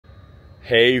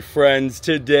Hey friends,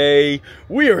 today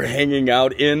we are hanging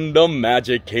out in the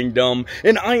Magic Kingdom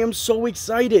and I am so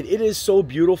excited. It is so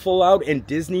beautiful out and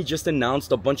Disney just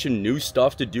announced a bunch of new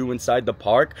stuff to do inside the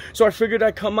park. So I figured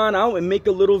I'd come on out and make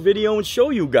a little video and show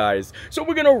you guys. So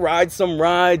we're gonna ride some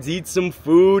rides, eat some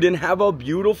food, and have a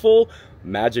beautiful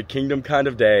Magic Kingdom kind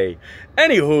of day.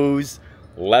 Anywho's,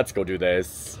 let's go do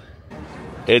this.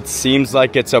 It seems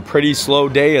like it's a pretty slow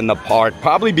day in the park,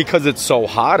 probably because it's so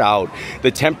hot out. The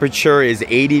temperature is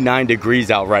 89 degrees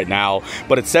out right now,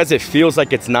 but it says it feels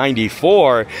like it's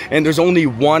 94, and there's only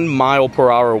 1 mile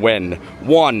per hour wind.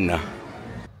 1.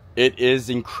 It is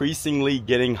increasingly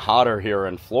getting hotter here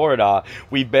in Florida.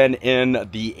 We've been in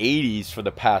the 80s for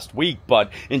the past week, but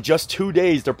in just 2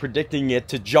 days, they're predicting it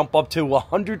to jump up to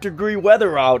 100-degree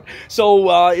weather out.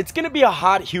 So it's going to be a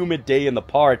hot, humid day in the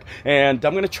park, and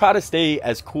I'm going to try to stay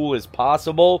as cool as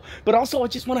possible, but also I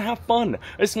just want to have fun.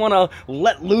 I just want to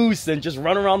let loose and just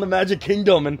run around the Magic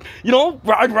Kingdom and, you know,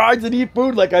 ride rides and eat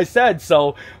food like I said.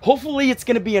 So hopefully it's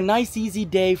going to be a nice, easy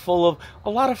day full of a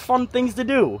lot of fun things to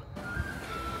do.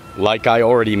 Like I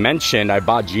already mentioned, I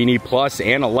bought Genie Plus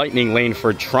and a lightning lane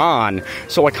for Tron,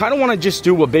 so I kind of want to just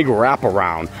do a big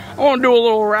wraparound. I want to do a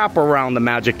little wrap around the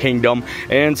Magic Kingdom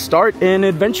and start in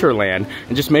Adventureland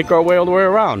and just make our way all the way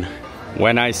around.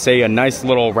 When I say a nice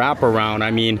little wraparound,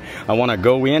 I mean I want to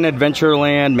go in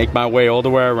Adventureland, make my way all the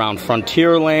way around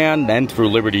Frontierland, then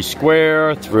through Liberty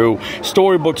Square, through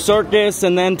Storybook Circus,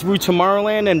 and then through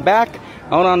Tomorrowland and back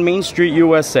out on Main Street,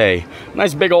 USA.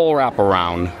 Nice big old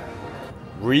wraparound.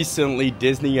 Recently,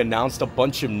 Disney announced a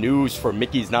bunch of news for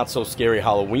Mickey's Not So Scary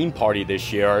Halloween Party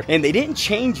this year, and they didn't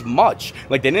change much.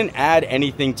 Like, they didn't add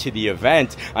anything to the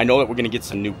event. I know that we're gonna get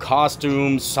some new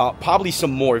costumes, probably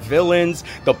some more villains.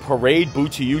 The parade, Boo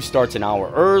to You, starts an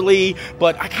hour early,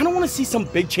 but I kind of want to see some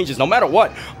big changes. No matter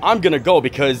what, I'm gonna go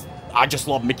because I just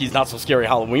love Mickey's Not So Scary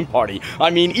Halloween Party. I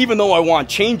mean, even though I want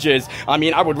changes, I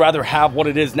mean, I would rather have what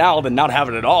it is now than not have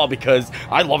it at all because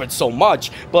I love it so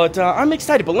much. But I'm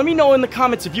excited. But let me know in the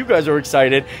comments if you guys are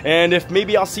excited and if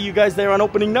maybe I'll see you guys there on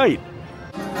opening night.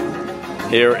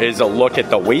 Here is a look at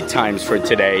the wait times for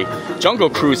today. Jungle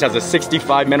Cruise has a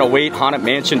 65-minute wait, Haunted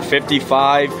Mansion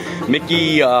 55,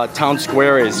 Mickey Town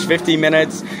Square is 50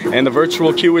 minutes, and the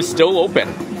virtual queue is still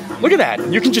open. Look at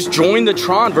that. You can just join the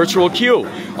Tron virtual queue.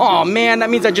 Oh man,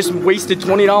 that means I just wasted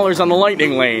 $20 on the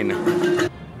lightning lane.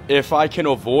 If I can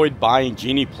avoid buying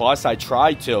Genie Plus, I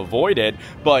try to avoid it,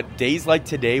 but days like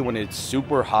today when it's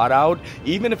super hot out,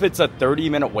 even if it's a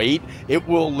 30-minute wait, it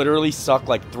will literally suck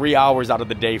like 3 hours out of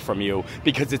the day from you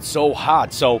because it's so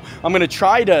hot. So I'm gonna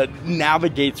try to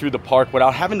navigate through the park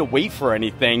without having to wait for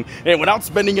anything and without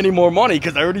spending any more money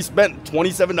because I already spent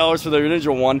 $27 for the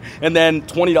original one and then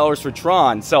 $20 for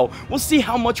Tron. So we'll see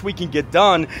how much we can get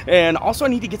done, and also I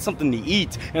need to get something to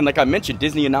eat. And like I mentioned,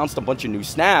 Disney announced a bunch of new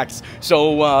snacks,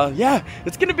 so yeah,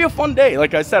 it's gonna be a fun day.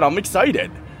 Like I said, I'm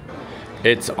excited.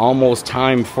 It's almost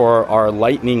time for our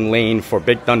lightning lane for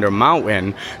Big Thunder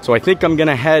Mountain, so I think I'm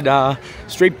gonna head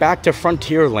straight back to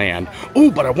Frontierland.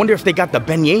 Ooh, but I wonder if they got the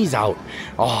beignets out.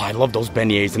 Oh, I love those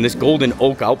beignets, and this Golden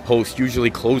Oak Outpost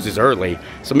usually closes early.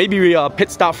 So maybe we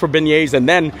pit stop for beignets and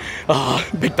then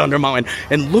Big Thunder Mountain.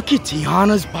 And look at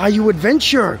Tiana's Bayou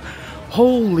Adventure.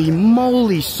 Holy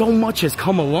moly, so much has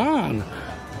come along.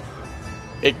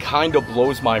 It kind of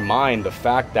blows my mind, the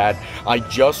fact that I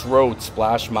just rode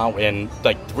Splash Mountain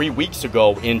like 3 weeks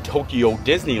ago in Tokyo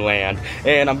Disneyland,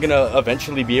 and I'm gonna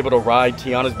eventually be able to ride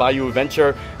Tiana's Bayou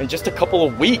Adventure in just a couple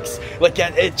of weeks. Like,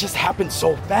 it just happened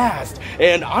so fast,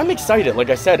 and I'm excited.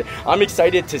 Like I said, I'm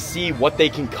excited to see what they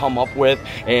can come up with,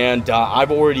 and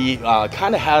I've already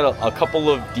kind of had a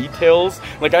couple of details.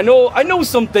 Like, I know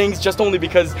some things just only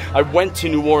because I went to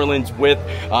New Orleans with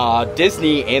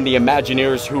Disney and the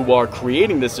Imagineers who are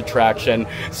creating this attraction,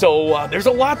 so there's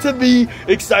a lot to be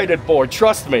excited for,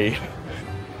 trust me.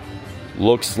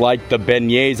 Looks like the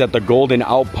beignets at the Golden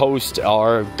Outpost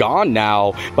are gone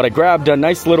now, but I grabbed a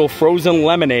nice little frozen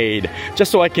lemonade just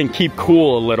so I can keep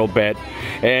cool a little bit.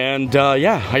 And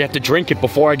yeah, I have to drink it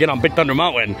before I get on Big Thunder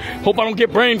Mountain. Hope I don't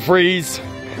get brain freeze.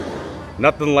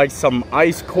 Nothing like some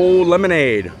ice cold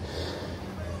lemonade.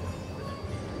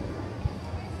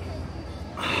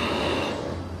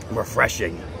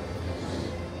 Refreshing.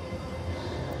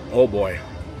 Oh boy.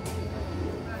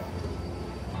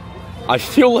 I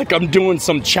feel like I'm doing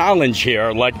some challenge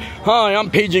here. Like, hi, I'm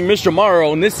paging Mr.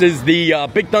 Morrow, and this is the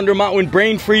Big Thunder Mountain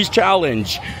Brain Freeze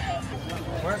Challenge.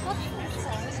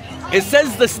 It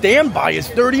says the standby is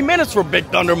 30 minutes for Big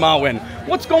Thunder Mountain.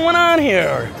 What's going on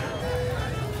here?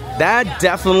 That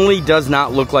definitely does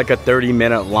not look like a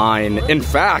 30-minute line. In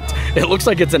fact, it looks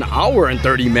like it's an hour and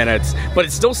 30 minutes, but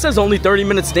it still says only 30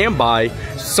 minutes standby.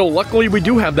 So luckily we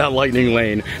do have that lightning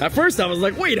lane. At first I was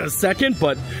like, wait a second,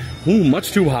 but ooh,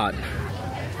 much too hot.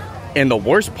 And the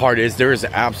worst part is there is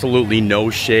absolutely no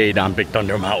shade on Big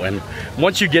Thunder Mountain.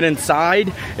 Once you get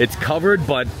inside, it's covered,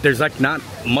 but there's like not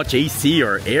much AC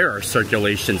or air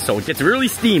circulation, so it gets really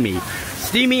steamy.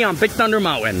 Steamy on Big Thunder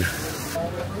Mountain.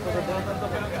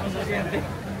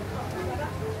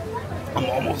 I'm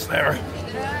almost there.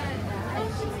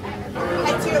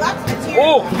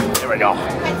 Oh, there we go.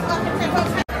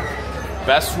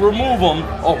 Best remove them.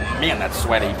 Oh man, that's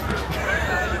sweaty.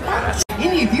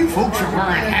 Any of you folks are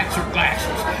wearing hats or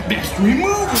glasses, best remove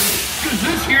them, because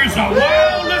this here's the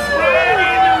wildest ride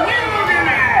in the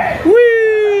wilderness!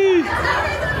 Whee!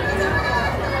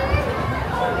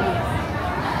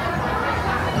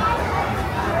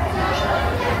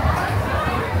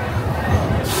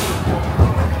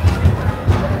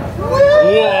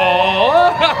 Whoa!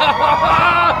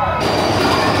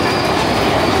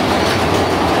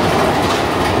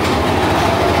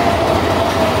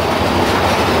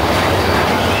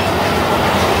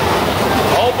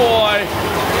 Boy.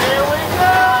 Here we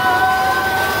go!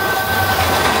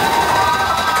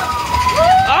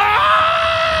 Ah!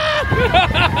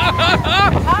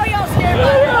 How y'all scared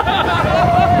by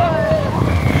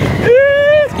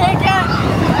Scared cat?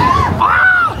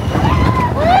 Ah!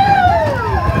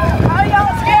 How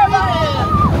y'all scared by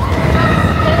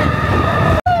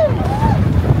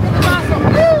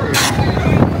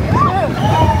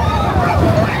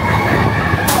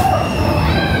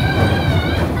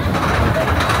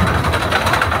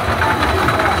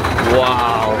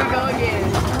Wow. Here we go again.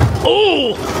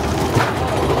 Oh!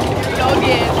 Here we go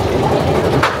again.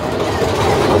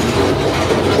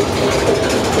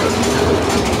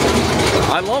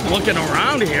 I love looking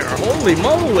around here. Holy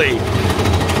moly.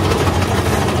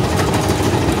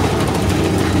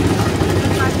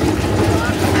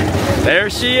 There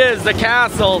she is, the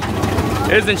castle.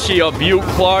 Isn't she a beaut,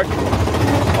 Clark?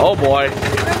 Oh boy.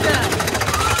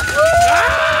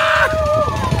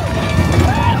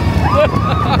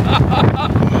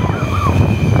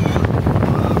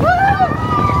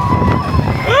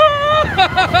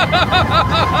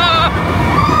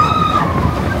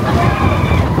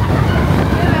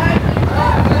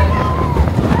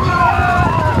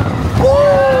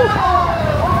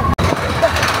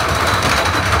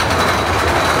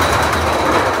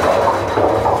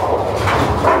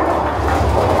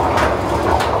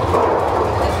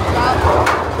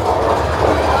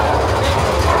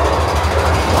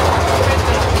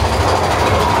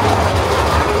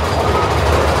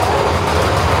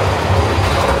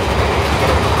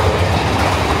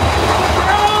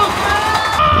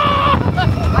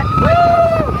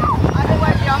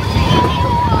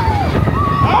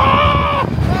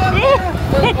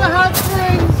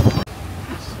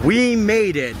 We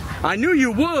made it. I knew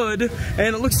you would,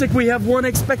 and it looks like we have one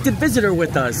unexpected visitor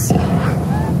with us.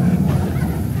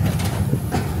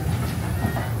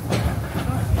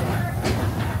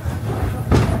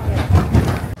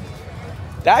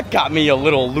 That got me a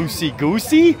little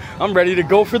loosey-goosey. I'm ready to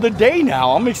go for the day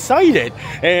now. I'm excited.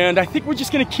 And I think we're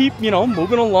just gonna keep, you know,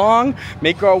 moving along,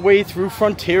 make our way through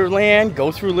Frontierland,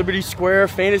 go through Liberty Square,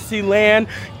 Fantasyland,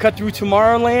 cut through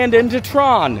Tomorrowland into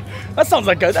Tron. That sounds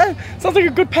like a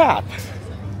good path.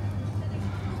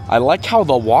 I like how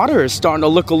the water is starting to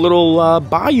look a little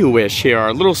bayou-ish here,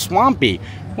 a little swampy.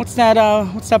 What's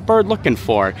that bird looking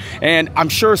for? And I'm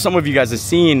sure some of you guys have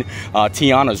seen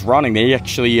Tiana's Running. They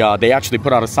actually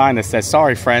put out a sign that says,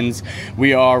 "Sorry friends,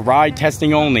 we are ride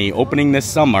testing only, opening this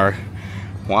summer."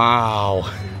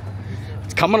 Wow,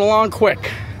 it's coming along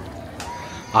quick.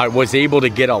 I was able to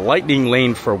get a lightning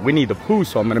lane for Winnie the Pooh,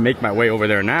 so I'm gonna make my way over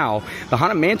there now. The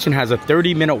Haunted Mansion has a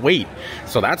 30-minute wait,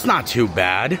 so that's not too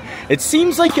bad. It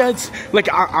seems like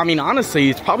I mean, honestly,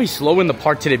 it's probably slow in the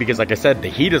park today because, like I said, the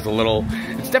heat is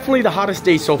it's definitely the hottest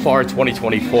day so far in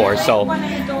 2024, so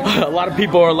a lot of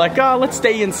people are like, oh, let's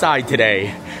stay inside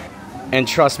today. And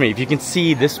trust me, if you can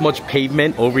see this much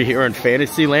pavement over here in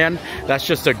Fantasyland, that's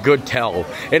just a good tell.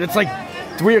 And it's like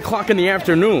 3 o'clock in the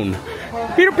afternoon.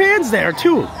 Peter Pan's there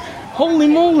too. Holy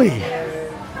moly.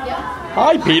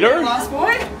 Hi, Peter. Lost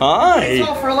boy? Hi. It's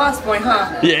all for a lost boy,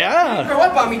 huh? Yeah. You grew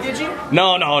up on me, did you?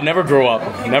 No, never grew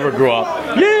up. Never grew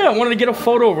up. Yeah, I wanted to get a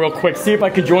photo real quick, see if I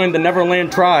could join the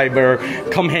Neverland tribe or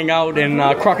come hang out in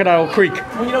Crocodile Creek.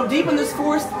 Well, you know, deep in this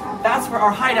forest, that's where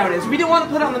our hideout is. We didn't want to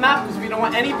put it on the map because we don't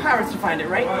want any pirates to find it,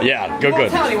 right? Yeah, You won't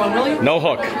good. tell anyone, will you? No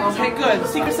hook. Okay, good.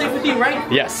 Secret safe with you,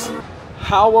 right? Yes.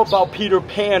 How about Peter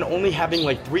Pan only having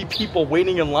like 3 people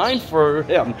waiting in line for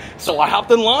him? So I hopped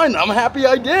in line. I'm happy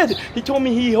I did. He told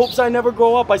me he hopes I never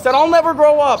grow up. I said, I'll never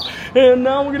grow up. And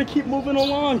now we're going to keep moving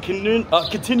along,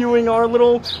 continuing our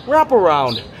little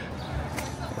wraparound.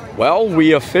 Well,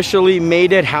 we officially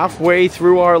made it halfway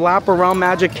through our lap around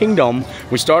Magic Kingdom.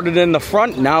 We started in the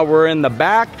front, now we're in the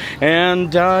back.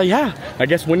 And yeah, I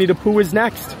guess Winnie the Pooh is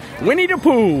next. Winnie the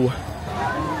Pooh!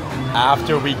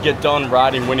 After we get done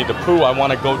riding Winnie the Pooh, I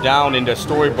want to go down into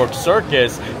Storybook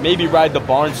Circus, maybe ride the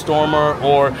Barnstormer,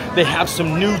 or they have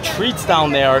some new treats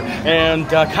down there, and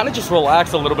kind of just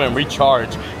relax a little bit and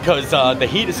recharge, because the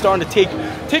heat is starting to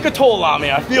take a toll on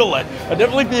me. I feel it. I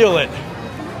definitely feel it.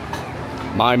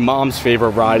 My mom's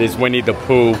favorite ride is Winnie the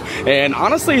Pooh, and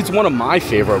honestly, it's one of my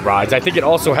favorite rides. I think it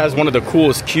also has one of the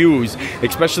coolest queues,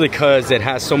 especially because it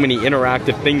has so many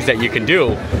interactive things that you can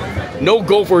do. No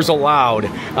gophers allowed.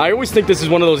 I always think this is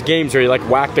one of those games where you like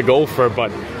whack the gopher,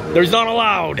 but there's not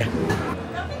allowed.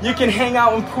 You can hang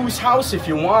out in Pooh's house if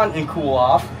you want and cool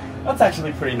off. That's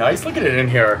actually pretty nice. Look at it in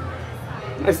here.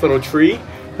 Nice little tree.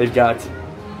 They've got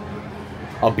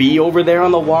a bee over there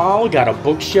on the wall. Got a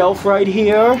bookshelf right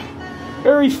here.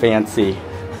 Very fancy.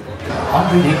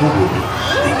 Underneath the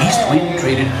East Wind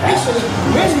traded places.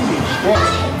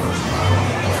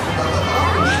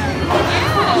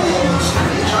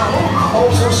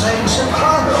 Also saying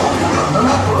soprano, an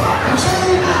opera, and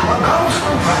say a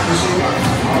constant practicing.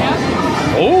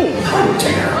 Oh! Come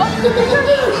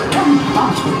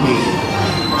dance with me.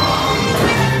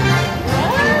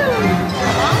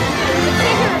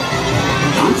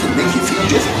 Dance will make you feel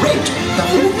just great.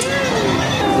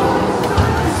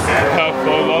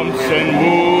 Heffalumps and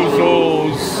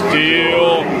woozles,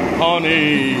 steal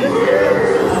honey.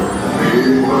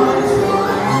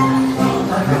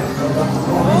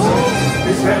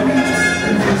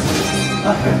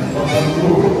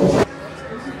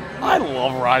 I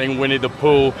love riding Winnie the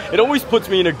Pooh. It always puts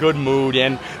me in a good mood,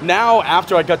 and now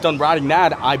after I got done riding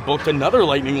that, I booked another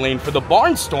lightning lane for the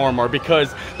Barnstormer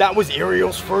because that was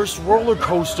Ariel's first roller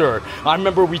coaster. I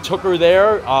remember we took her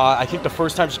there. I think the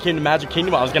first time she came to Magic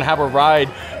Kingdom, I was gonna have her ride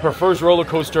her first roller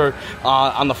coaster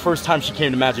on the first time she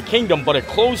came to Magic Kingdom, but it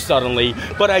closed suddenly.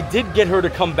 But I did get her to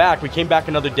come back. We came back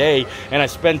another day, and I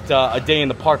spent a day in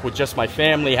the park with just my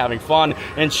family having fun,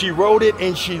 and she rode it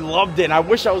and she loved it. And I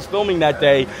wish I was filming that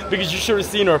day because you should have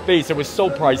seen her face. It was so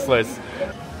priceless.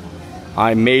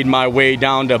 I made my way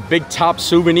down to Big Top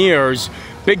Souvenirs,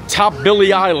 Big Top Billie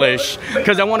Eilish,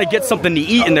 because I want to get something to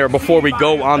eat in there before we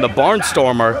go on the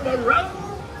Barnstormer.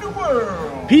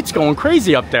 Pete's going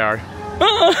crazy up there.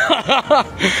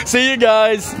 See you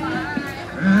guys.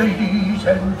 Ladies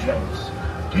and gents,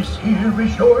 this here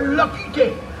is your lucky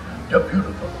day. The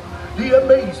beautiful, the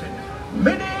amazing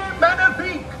Minnie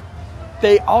Magnifique.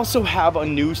 They also have a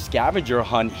new scavenger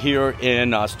hunt here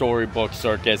in Storybook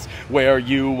Circus where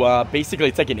you basically,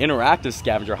 it's like an interactive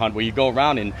scavenger hunt where you go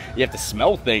around and you have to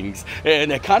smell things,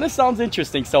 and it kind of sounds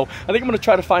interesting. So I think I'm going to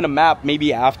try to find a map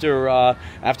maybe after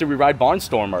we ride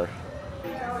Barnstormer.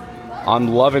 I'm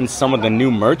loving some of the new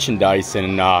merchandise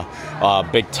in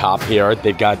Big Top here.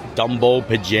 They've got Dumbo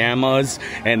pajamas,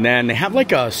 and then they have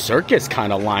like a circus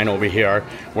kind of line over here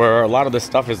where a lot of the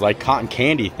stuff is like cotton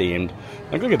candy themed.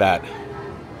 Like, look at that.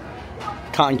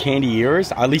 Cotton candy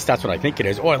ears, at least that's what I think it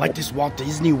is. Oh, I like this Walt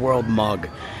Disney World mug,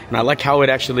 and I like how it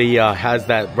actually has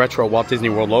that retro Walt Disney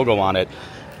World logo on it.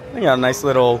 They got a nice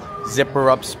little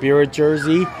zipper up Spirit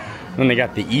jersey, and then they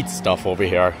got the eat stuff over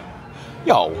here.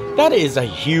 Yo, that is a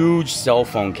huge cell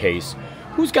phone case.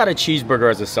 Who's got a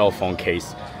cheeseburger as a cell phone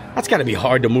case? That's got to be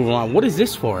hard to move around. What is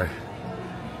this for?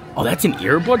 Oh, that's an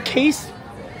earbud case?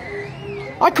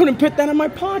 I couldn't put that in my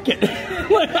pocket.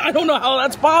 I don't know how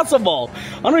that's possible.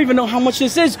 I don't even know how much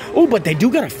this is. Oh, but they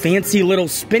do got a fancy little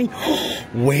spinning.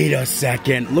 Wait a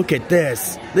second. Look at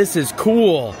this. This is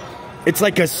cool. It's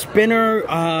like a spinner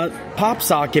pop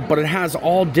socket, but it has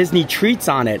all Disney treats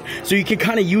on it. So you can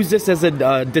kind of use this as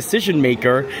a decision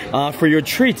maker for your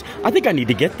treats. I think I need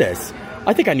to get this.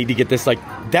 I think I need to get this, like,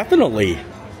 definitely.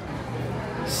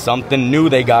 Something new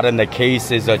they got in the case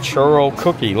is a churro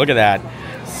cookie. Look at that.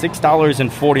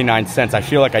 $6.49. I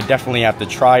feel like I definitely have to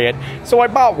try it, so I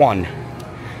bought one.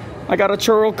 I got a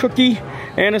churro cookie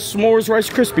and a s'mores Rice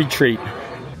Krispie treat.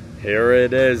 Here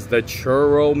it is, the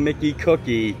churro Mickey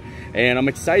cookie, and I'm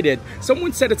excited.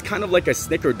 Someone said it's kind of like a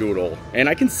snickerdoodle, and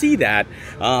I can see that,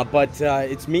 but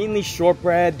it's mainly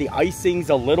shortbread. The icing's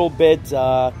a little bit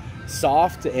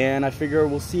soft, and I figure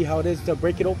we'll see how it is to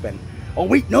break it open. Oh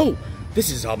wait, no, this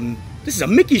is a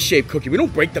Mickey shaped cookie. We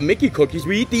don't break the Mickey cookies,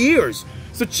 we eat the ears.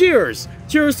 So cheers!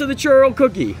 Cheers to the churro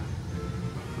cookie.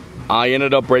 I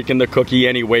ended up breaking the cookie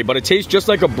anyway, but it tastes just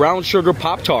like a brown sugar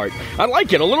Pop-Tart. I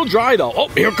like it, a little dry though. Oh,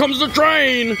 here comes the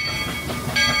train!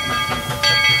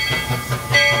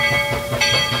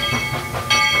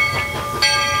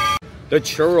 The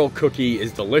churro cookie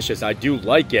is delicious, I do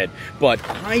like it, but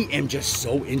I am just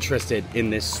so interested in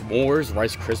this s'mores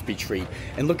Rice Krispie treat.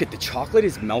 And look at the chocolate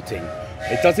is melting.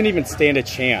 It doesn't even stand a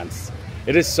chance.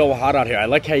 It is so hot out here. I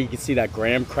like how you can see that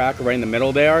graham cracker right in the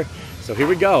middle there. So here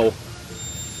we go.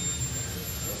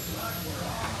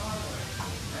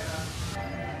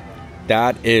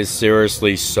 That is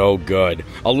seriously so good.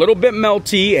 A little bit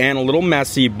melty and a little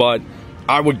messy, but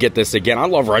I would get this again. I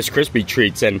love Rice Krispie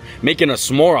treats, and making a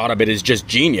s'more out of it is just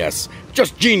genius.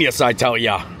 Just genius, I tell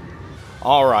ya.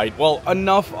 All right, well,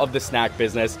 enough of the snack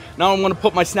business. Now I'm gonna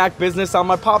put my snack business on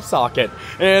my pop socket.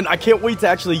 And I can't wait to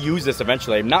actually use this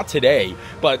eventually. Not today,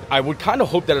 but I would kind of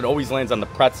hope that it always lands on the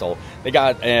pretzel. They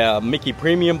got a Mickey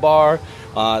Premium Bar.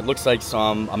 It looks like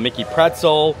a Mickey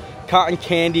Pretzel, cotton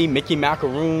candy, Mickey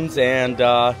Macaroons, and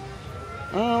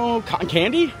cotton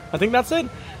candy? I think that's it.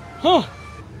 Huh.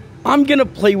 I'm gonna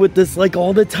play with this like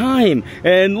all the time.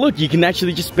 And look, you can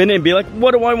actually just spin it and be like,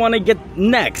 what do I want to get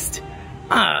next?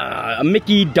 A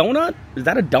Mickey donut? Is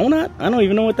that a donut? I don't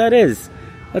even know what that is.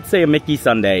 Let's say a Mickey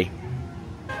sundae.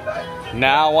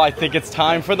 Now I think it's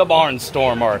time for the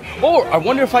Barnstormer. Or I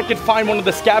wonder if I could find one of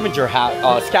the scavenger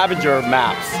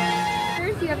maps.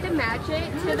 First, you have to match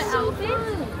it to the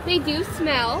elephant. They do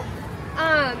smell.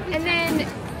 And then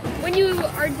when you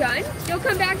are done, you'll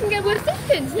come back and get a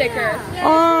assistant sticker.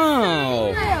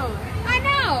 Oh. I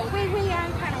know. Wait,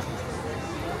 I'm kind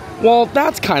of... Well,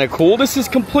 that's kind of cool. This is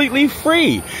completely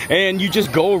free. And you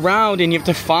just go around and you have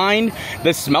to find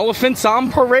the Smell-elephants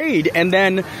on parade and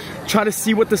then try to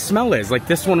see what the smell is. Like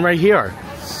this one right here.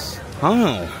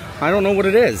 Oh, I don't know what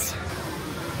it is.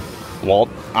 Walt,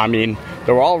 I mean,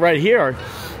 they're all right here.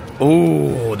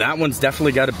 Ooh, that one's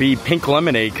definitely got to be pink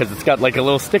lemonade because it's got like a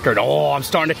little sticker. Oh, I'm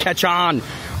starting to catch on.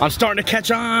 I'm starting to catch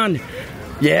on.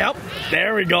 Yep,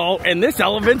 there we go. And this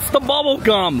elephant's the bubble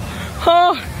gum.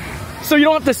 Huh? So you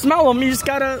don't have to smell them, you just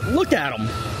got to look at them.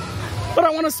 But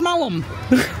I want to smell them.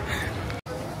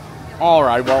 All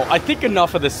right, well, I think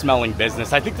enough of the smelling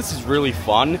business. I think this is really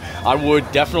fun. I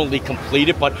would definitely complete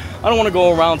it, but I don't want to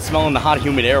go around smelling the hot,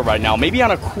 humid air right now. Maybe on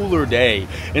a cooler day.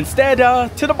 Instead,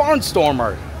 to the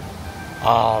Barnstormer.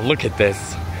 Oh, look at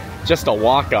this. Just a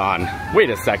walk-on.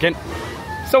 Wait a second.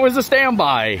 So is a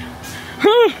standby.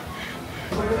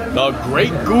 The Great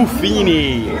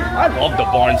Goofini. I love the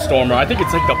Barnstormer. I think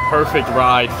it's like the perfect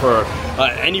ride for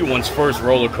anyone's first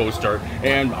roller coaster.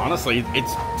 And honestly,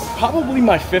 it's probably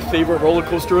my 5th favorite roller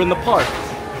coaster in the park.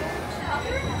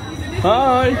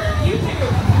 Hi.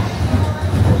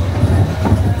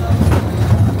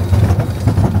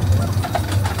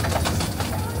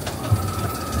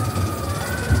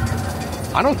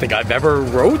 I don't think I've ever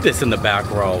rode this in the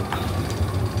back row.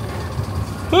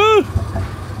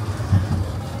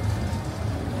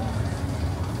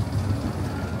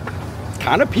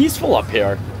 Kind of peaceful up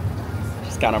here.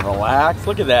 Just kind of relax.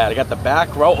 Look at that. I got the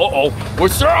back row. Uh-oh. We're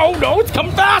sure. Oh, no. It's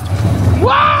coming fast.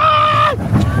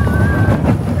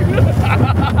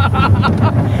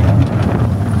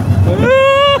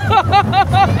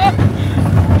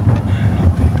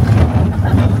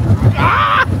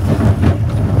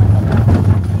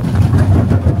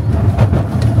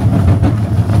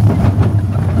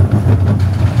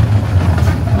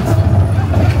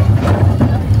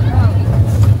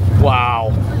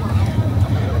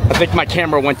 I think my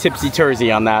camera went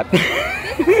tipsy-turvy on that.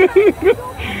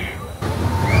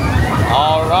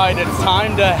 All right, it's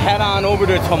time to head on over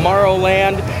to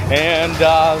Tomorrowland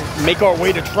and make our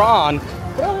way to Tron.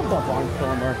 But I love that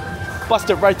Barnstormer.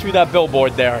 Bust it right through that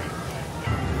billboard there.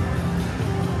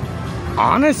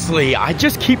 Honestly, I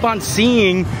just keep on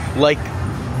seeing like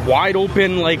wide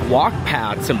open like walk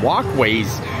paths and walkways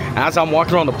as I'm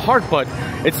walking around the park, but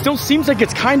it still seems like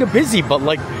it's kind of busy, but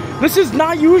like this is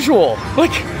not usual.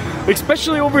 Like,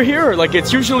 especially over here, like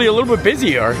it's usually a little bit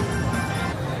busier.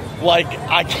 Like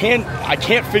I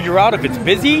can't figure out if it's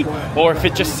busy or if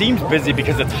it just seems busy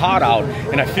because it's hot out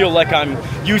and I feel like I'm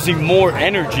using more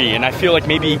energy and I feel like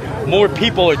maybe more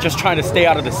people are just trying to stay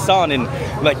out of the sun and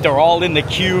like they're all in the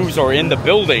queues or in the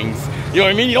buildings. You know what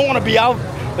I mean? You don't want to be out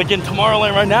like in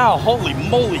Tomorrowland right now. Holy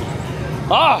moly.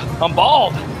 I'm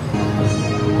bald.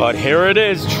 But here it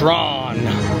is, Tron.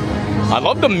 I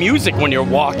love the music when you're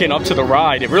walking up to the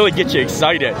ride. It really gets you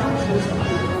excited.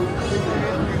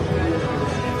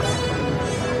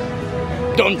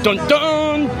 Dun dun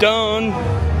dun dun.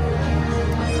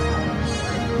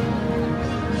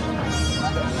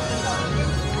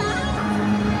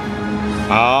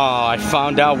 Ah, I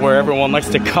found out where everyone likes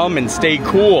to come and stay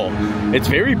cool. It's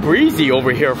very breezy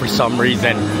over here for some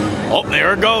reason. Oh,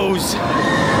 there it goes.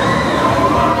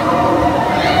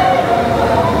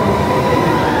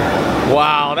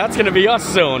 Wow, that's gonna be us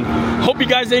soon. Hope you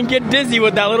guys didn't get dizzy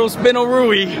with that little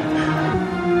spin-a-rooey.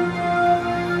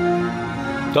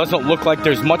 Doesn't look like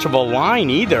there's much of a line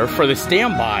either for the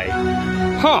standby.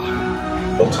 Huh.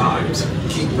 All times,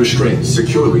 keep restraints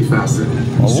securely fastened.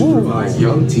 Supervise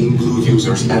young Team Blue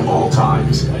users at all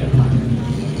times.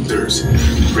 Users,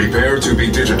 prepare to be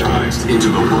digitized into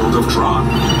the world of Tron.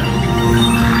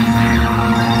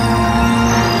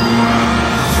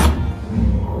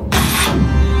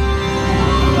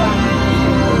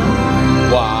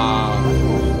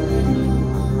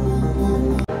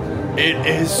 It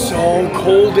is so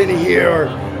cold in here.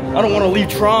 I don't want to leave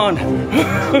Tron.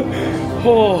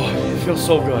 Oh, it feels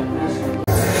so good.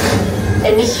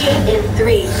 Initiate in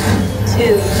 3,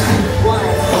 2,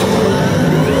 1.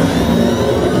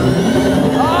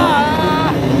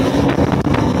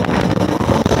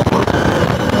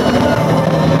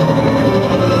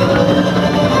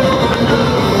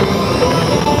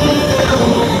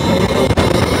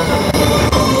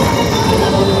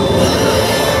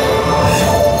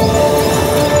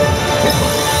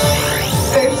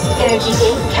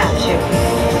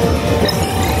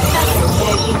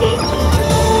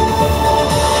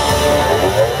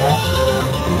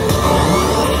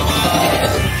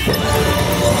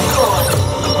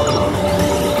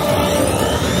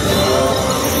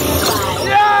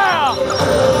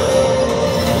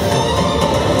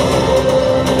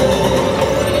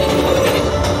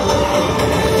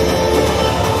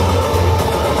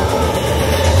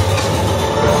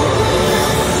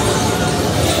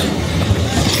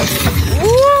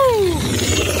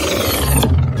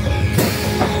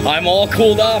 I'm all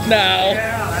cooled off now.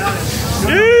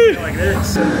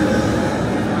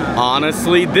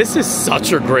 Honestly, this is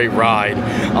such a great ride.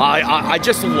 I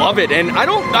just love it, and I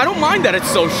don't mind that it's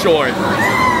so short.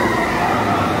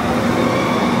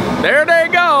 There they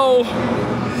go.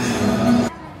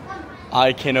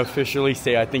 I can officially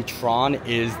say I think Tron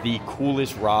is the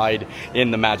coolest ride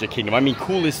in the Magic Kingdom. I mean,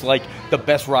 coolest, like the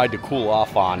best ride to cool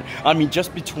off on. I mean,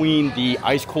 just between the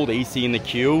ice cold AC in the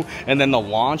queue and then the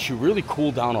launch, you really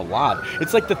cool down a lot.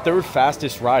 It's like the third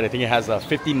fastest ride. I think it has a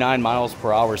 59 miles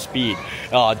per hour speed,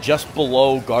 just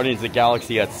below Guardians of the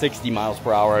Galaxy at 60 miles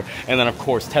per hour. And then of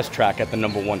course, Test Track at the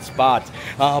 #1 spot.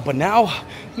 But now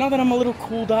that I'm a little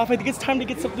cooled off, I think it's time to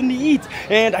get something to eat.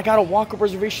 And I got a walk-up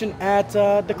reservation at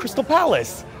the Crystal Palace.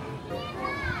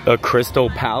 The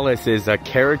Crystal Palace is a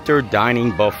character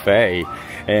dining buffet,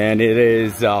 and it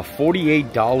is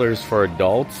 $48 for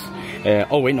adults.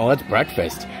 Oh wait, no, that's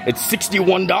breakfast. It's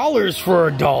 $61 for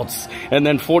adults, and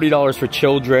then $40 for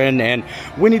children. And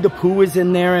Winnie the Pooh is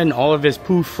in there, and all of his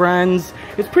Pooh friends.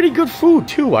 It's pretty good food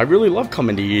too. I really love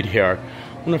coming to eat here.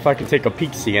 I wonder if I could take a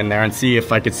peek-see in there and see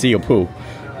if I could see a Pooh.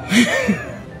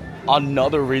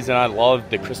 Another reason I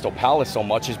love the Crystal Palace so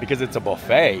much is because it's a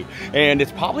buffet, and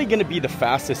it's probably going to be the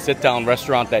fastest sit-down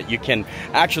restaurant that you can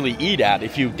actually eat at.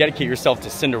 If you dedicate yourself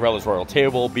to Cinderella's Royal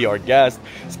Table, Be Our Guest,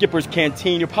 Skipper's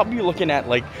Canteen, you're probably looking at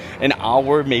like an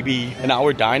hour, maybe an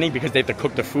hour dining, because they have to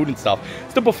cook the food and stuff.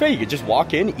 It's the buffet. You can just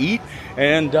walk in, eat,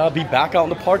 and be back out in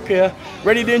the park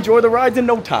ready to enjoy the rides in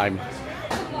no time.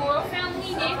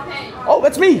 Oh,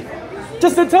 that's me!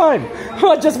 Just in time!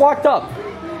 I just walked up.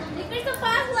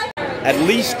 At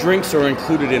least drinks are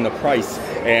included in the price,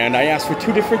 and I asked for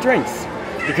 2 different drinks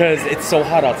because it's so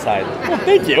hot outside. Well,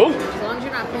 thank you. As long as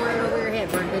you're not pouring it over your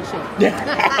head, we're in good shape.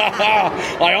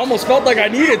 I almost felt like I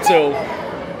needed to.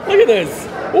 Look at this.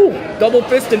 Ooh, double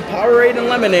fist and Powerade and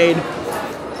lemonade.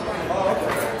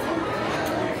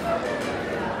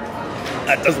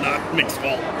 That does not mix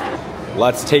well.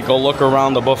 Let's take a look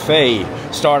around the buffet.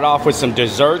 Start off with some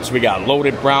desserts. We got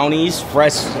loaded brownies,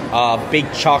 fresh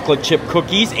baked chocolate chip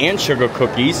cookies and sugar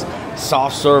cookies,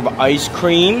 soft serve ice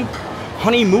cream,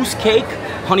 honey mousse cake,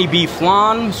 honey bee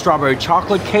flan, strawberry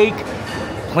chocolate cake,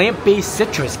 plant-based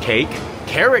citrus cake,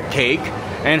 carrot cake,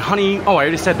 and honey, oh, I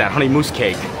already said that, honey mousse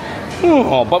cake.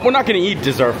 Oh, but we're not gonna eat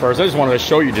dessert first. I just wanted to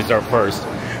show you dessert first.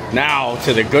 Now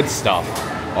to the good stuff.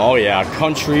 Oh yeah,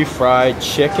 country fried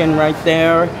chicken right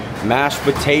there. Mashed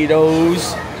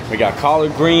potatoes, we got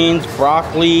collard greens,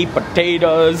 broccoli,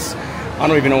 potatoes. I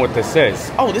don't even know what this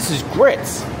is. Oh, this is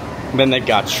grits. And then they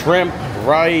got shrimp,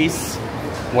 rice.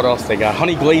 What else they got?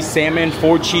 Honey glazed salmon,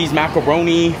 4-cheese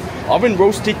macaroni, oven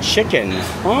roasted chicken.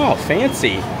 Oh,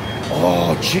 fancy.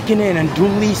 Oh, chicken and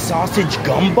andouille sausage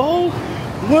gumbo?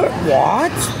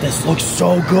 What? This looks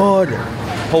so good.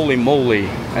 Holy moly.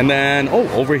 And then, oh,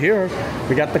 over here,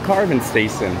 we got the carving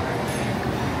station.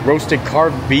 roasted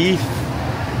carved beef,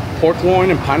 pork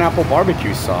loin, and pineapple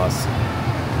barbecue sauce.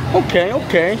 Okay,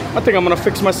 okay. I think I'm gonna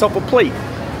fix myself a plate.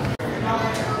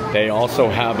 They also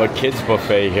have a kids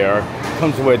buffet here.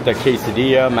 Comes with the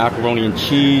quesadilla, macaroni and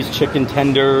cheese, chicken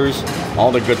tenders,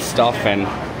 all the good stuff, and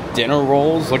dinner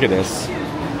rolls. Look at this.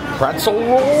 Pretzel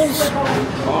rolls?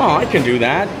 Oh, I can do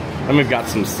that. And we've got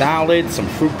some salad, some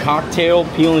fruit cocktail,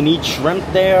 peel and eat shrimp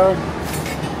there.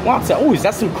 What's that? Oh, is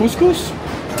that some couscous?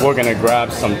 We're gonna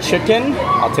grab some chicken.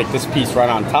 I'll take this piece right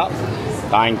on top.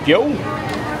 Thank you.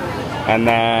 And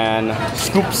then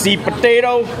scoop C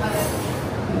potato.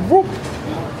 Whoop.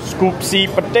 Scoop C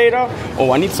potato.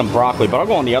 Oh, I need some broccoli, but I'll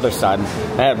go on the other side.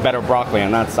 I have better broccoli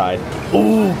on that side.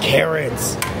 Ooh,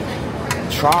 carrots.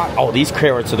 Try. Oh, these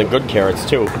carrots are the good carrots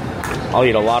too. I'll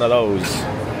eat a lot of those.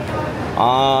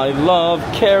 I love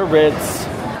carrots.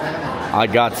 I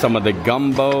got some of the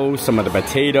gumbo, some of the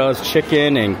potatoes,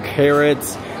 chicken, and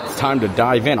carrots. It's time to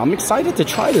dive in. I'm excited to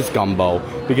try this gumbo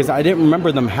because I didn't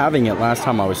remember them having it last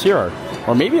time I was here.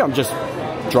 Or maybe I'm just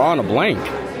drawing a blank.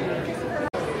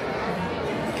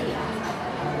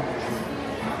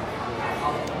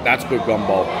 That's good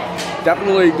gumbo.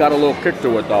 Definitely got a little kick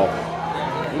to it though.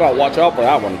 You gotta watch out for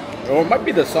that one. Or it might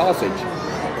be the sausage.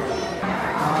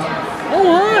 Oh,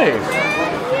 hi.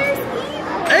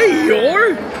 Hey,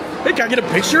 Yor. Hey, can I get a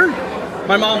picture?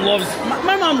 My mom loves you.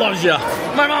 My mom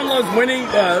loves Winnie.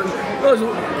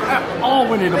 All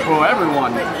Winnie the Pooh,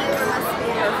 everyone.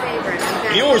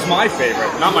 Yours my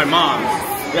favorite, not my mom's.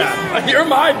 Yeah, you're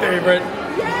my favorite.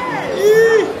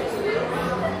 Yes.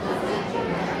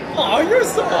 Oh, you're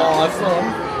so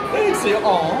awesome. Thanks, you.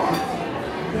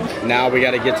 Aw. Now we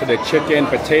got to get to the chicken,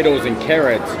 potatoes, and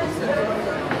carrots.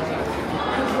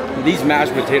 These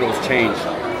mashed potatoes changed.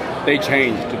 They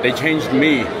changed. They changed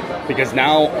me because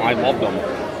now I love them.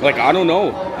 Like, I don't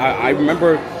know. I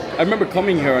remember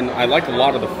coming here and I like a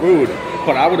lot of the food,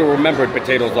 but I would have remembered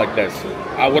potatoes like this.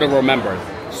 I would have remembered.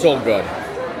 So good.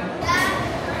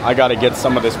 I got to get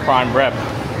some of this prime rib.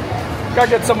 Got to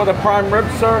get some of the prime rib,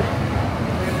 sir.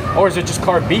 Or is it just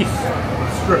carved beef?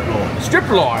 Strip loin. Strip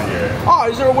loin? Yeah. Oh,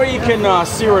 is there a way you can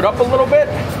sear it up a little bit?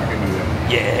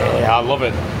 Yeah, I love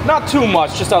it. Not too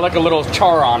much, just I like a little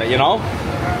char on it, you know?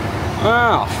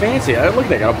 Wow, fancy. Look,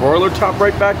 they got a broiler top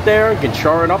right back there. You can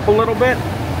char it up a little bit. Is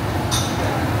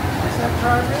that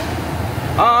prime rib?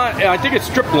 Yeah, I think it's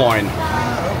strip loin.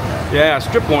 Yeah,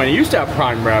 strip loin. It used to have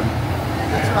prime rib.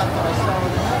 That's what I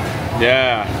saw.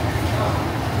 Yeah.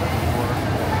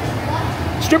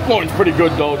 Strip loin's pretty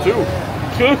good though, too.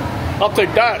 I'll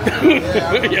take that,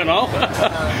 you know?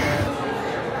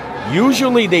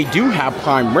 Usually they do have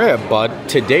prime rib, but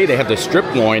today they have the strip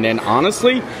loin, and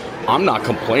honestly, I'm not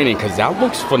complaining because that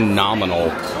looks phenomenal.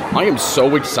 I am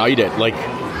so excited. Like,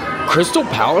 Crystal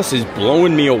Palace is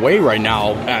blowing me away right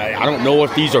now. I don't know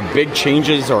if these are big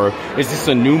changes or is this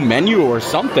a new menu or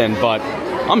something, but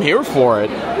I'm here for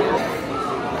it.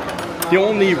 The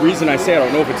only reason I say I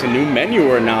don't know if it's a new menu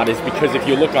or not is because if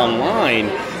you look online,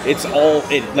 it's all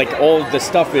the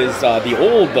stuff is the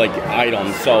old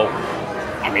items. So,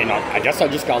 I mean, I guess I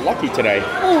just got lucky today.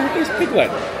 Oh, there's Piglet.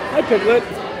 Hi, Piglet.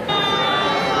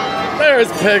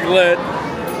 There's Piglet.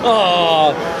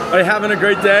 Oh, are you having a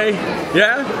great day?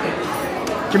 Yeah?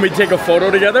 Can we take a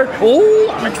photo together? Oh,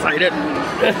 I'm excited.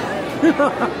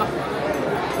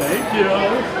 Thank you.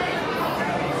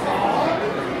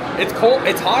 It's cold.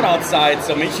 It's hot outside,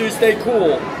 so make sure you stay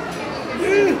cool.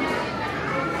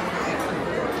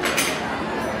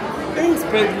 Thanks,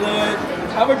 Piglet.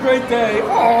 Have a great day.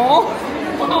 Aww.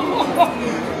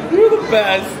 You're the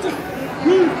best.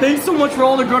 Thanks so much for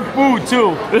all the good food,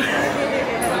 too.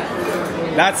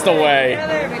 That's the way. I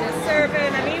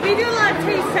mean, we do a lot of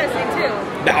taste testing, too.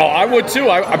 Oh, I would, too.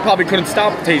 I probably couldn't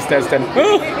stop taste testing.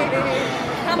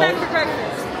 Come back for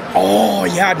breakfast. Oh,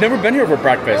 yeah. I've never been here for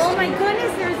breakfast. Oh, my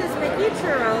goodness. There's this Mickey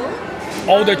churro.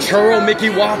 Oh, the churro Mickey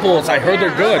waffles. I heard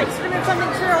they're good. Cinnamon something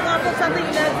churro waffle something.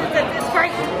 It's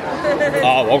great.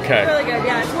 Oh, okay. It's really good.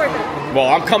 Yeah, it's worth it. Well,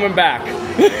 I'm coming back.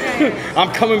 Okay.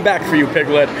 I'm coming back for you,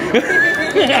 Piglet.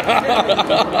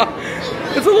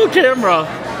 It's a little camera.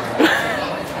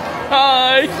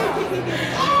 Hi.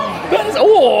 That is,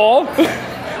 oh.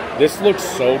 This looks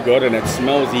so good and it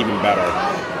smells even better.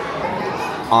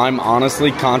 I'm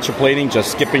honestly contemplating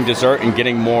just skipping dessert and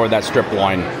getting more of that strip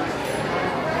loin.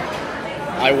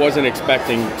 I wasn't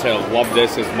expecting to love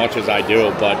this as much as I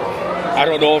do, but I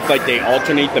don't know if they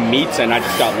alternate the meats and I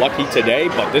just got lucky today,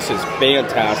 but this is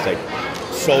fantastic.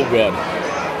 So good.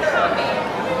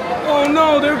 Oh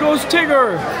no, there goes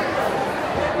Tigger.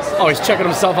 Oh, he's checking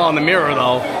himself out in the mirror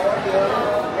though.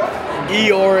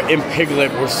 Eeyore and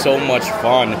Piglet were so much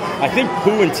fun. I think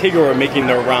Pooh and Tigger are making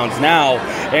their rounds now,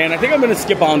 and I think I'm going to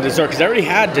skip on dessert because I already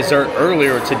had dessert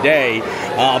earlier today,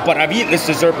 but I've eaten this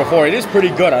dessert before. It is pretty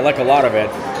good. I like a lot of it.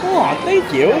 Oh,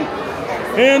 thank you.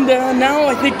 And now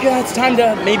I think it's time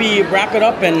to maybe wrap it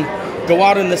up and go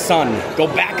out in the sun. Go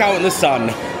back out in the sun.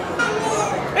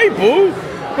 Hey, Pooh.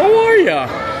 How are ya?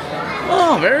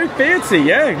 Oh, very fancy.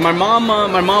 Yeah, my mom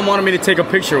wanted me to take a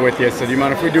picture with you. So do you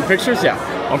mind if we do pictures? Yeah,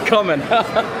 I'm coming.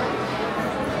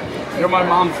 You're my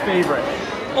mom's favorite.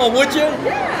 Oh, would you?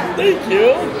 Yeah. Thank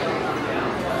you.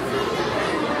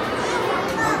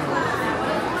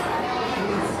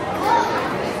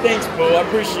 Thanks, Pooh. I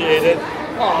appreciate it.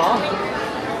 Aw.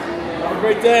 Have a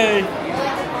great day.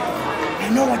 I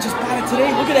know. I just bought it today.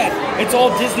 Look at that. It's all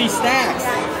Disney snacks.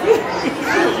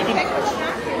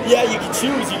 Yeah, you can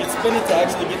choose. You can spin it to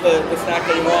actually get the snack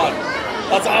that you want.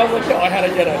 That's how I was like, no, I had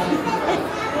to get it.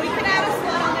 We can add a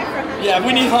slot on there for honey. Yeah,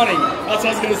 we need honey. That's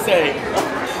what I was going to say.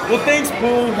 Well, thanks,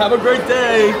 Pooh. Have a great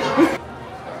day.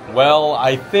 Well,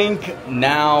 I think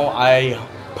now I'm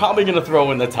probably going to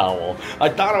throw in the towel. I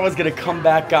thought I was going to come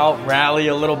back out, rally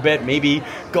a little bit, maybe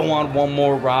go on one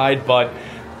more ride, but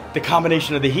the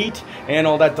combination of the heat and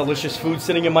all that delicious food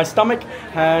sitting in my stomach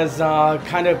has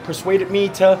kind of persuaded me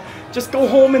to just go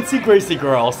home and see Gracie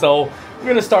Girl. So we're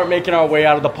going to start making our way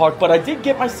out of the park. But I did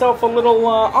get myself a little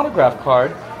autograph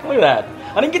card. Look at that.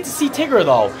 I didn't get to see Tigger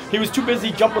though. He was too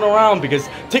busy jumping around because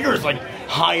Tigger is like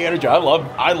high energy. I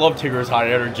love Tigger's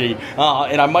high energy.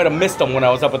 And I might have missed him when I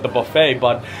was up at the buffet,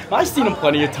 but I've seen him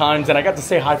plenty of times and I got to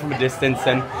say hi from a distance,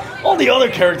 and all the other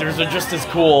characters are just as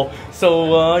cool.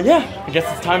 So yeah, I guess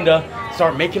it's time to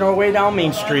start making our way down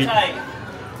Main Street.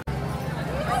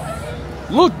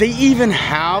 Look, they even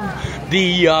have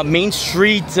the Main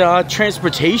Street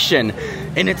transportation,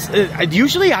 and it's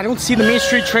usually I don't see the Main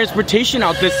Street transportation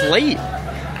out this late.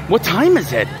 What time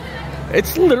is it?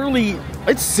 It's literally,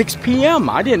 it's 6 p.m.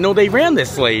 I didn't know they ran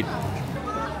this late.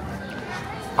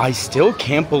 I still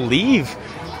can't believe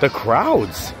the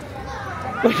crowds.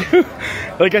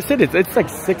 Like I said, it's like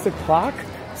 6 o'clock,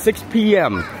 6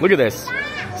 p.m. Look at this,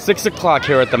 6 o'clock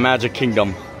here at the Magic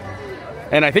Kingdom.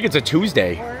 And I think it's a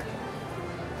Tuesday.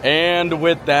 And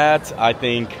with that, I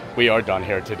think we are done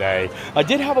here today. I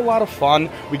did have a lot of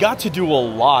fun. We got to do a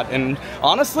lot, and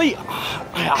honestly,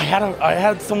 I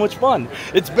had so much fun.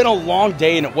 It's been a long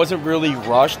day, and it wasn't really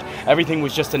rushed. Everything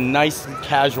was just a nice,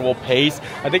 casual pace.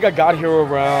 I think I got here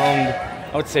around,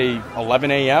 I would say 11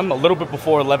 a.m., a little bit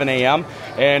before 11 a.m.,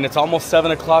 and it's almost 7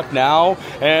 o'clock now,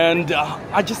 and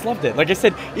I just loved it. Like I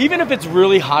said, even if it's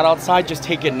really hot outside, just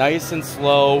take it nice and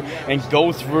slow and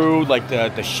go through like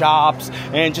the shops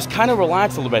and just kind of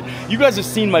relax a little bit. You guys have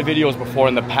seen my videos before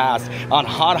in the past. On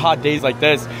hot days like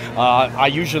this, I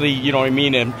usually, you know what I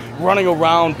mean, am running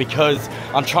around because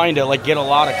I'm trying to like get a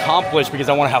lot accomplished because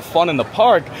I want to have fun in the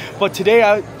park. But today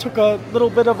I took a little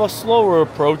bit of a slower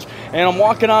approach, and I'm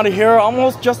walking out of here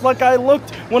almost just like I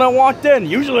looked when I walked in.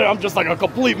 Usually I'm just like a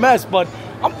complete mess, but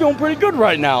I'm feeling pretty good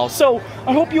right now. So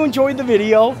I hope you enjoyed the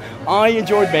video. I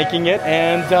enjoyed making it,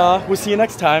 and we'll see you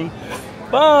next time.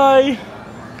 Bye.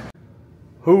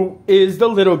 Who is the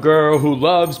little girl who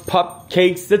loves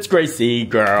cupcakes? It's Gracie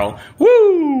Girl.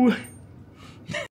 Woo!